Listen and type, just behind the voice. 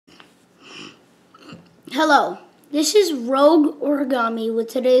Hello, this is Rogue Origami with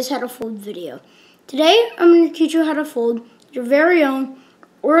today's how to fold video. Today I'm going to teach you how to fold your very own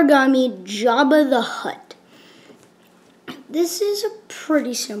origami JABBA the Hutt. This is a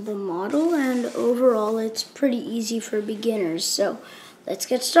pretty simple model and overall it's pretty easy for beginners, so let's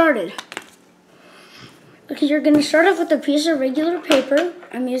get started. Okay, you're going to start off with a piece of regular paper.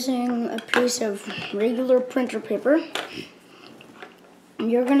 I'm using a piece of regular printer paper.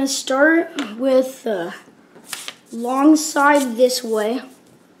 You're going to start with the long side this way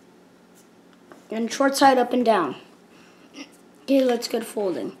and short side up and down. Okay, let's get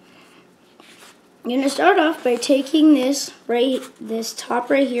folding. You're going to start off by taking this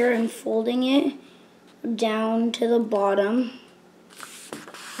top right here and folding it down to the bottom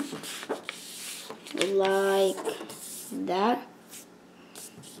like that.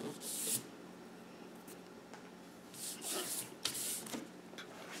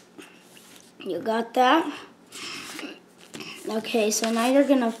 You got that? Okay, so now you're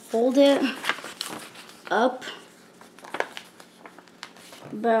gonna fold it up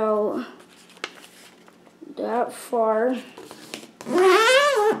about that far.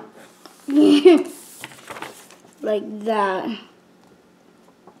 Like that.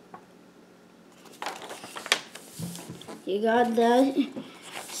 You got that?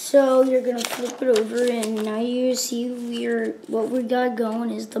 So you're gonna flip it over, and now you see what we got going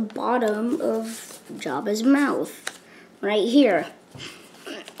is the bottom of JABBA's mouth, right here.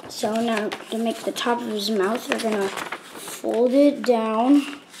 So now to make the top of his mouth, you're gonna fold it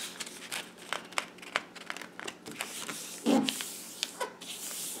down.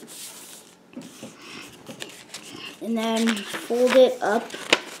 And then fold it up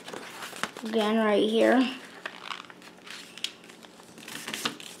again right here.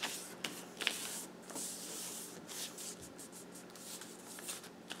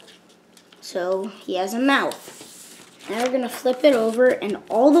 So he has a mouth. Now we're going to flip it over, and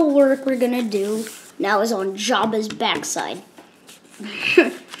all the work we're going to do now is on JABBA's backside.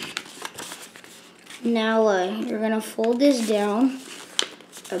 Now you're going to fold this down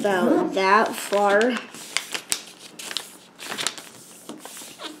about that far.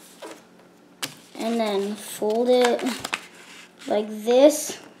 And then fold it like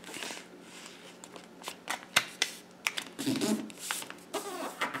this.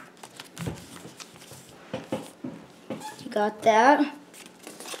 Got that?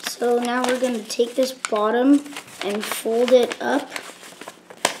 So now we're going to take this bottom and fold it up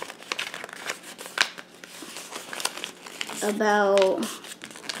about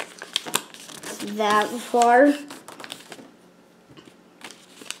that far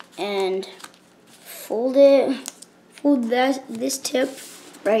and fold this tip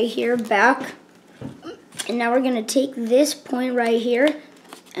right here back. And now we're going to take this point right here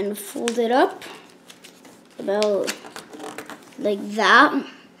and fold it up about like that.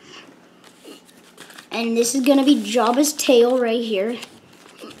 And this is gonna be JABBA's tail right here.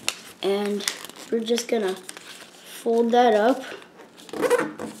 And we're just gonna fold that up.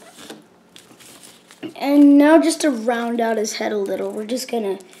 And now just to round out his head a little, we're just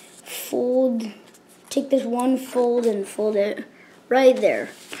gonna take this one fold and fold it right there.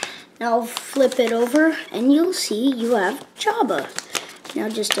 Now flip it over and you'll see you have JABBA. Now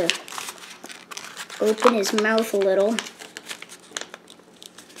just to open his mouth a little.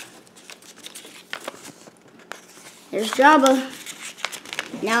 There's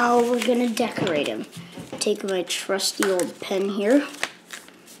JABBA. Now we're gonna decorate him. Take my trusty old pen here.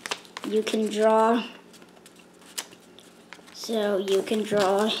 You can draw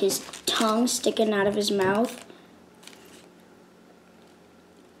his tongue sticking out of his mouth.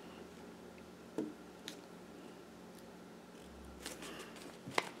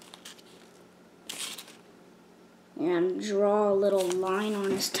 And draw a little line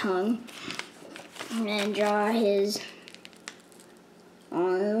on his tongue. And then draw his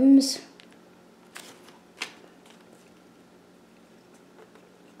arms.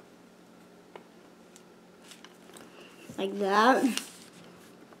 Like that.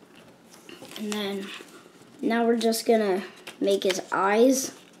 And then now we're just gonna make his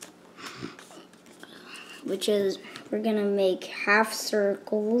eyes, which is we're gonna make half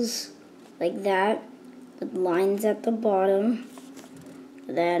circles like that with lines at the bottom.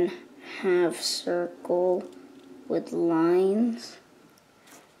 Then half circle with lines.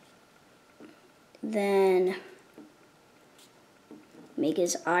 Then make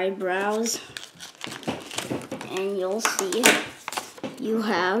his eyebrows. And you'll see you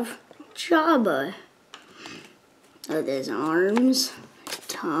have JABBA. With his arms,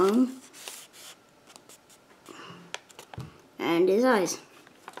 tongue, and his eyes.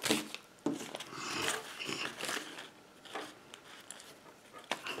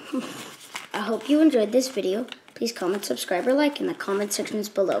 I hope you enjoyed this video. Please comment, subscribe, or like in the comment sections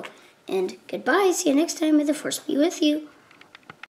below. And goodbye. See you next time. May the force be with you.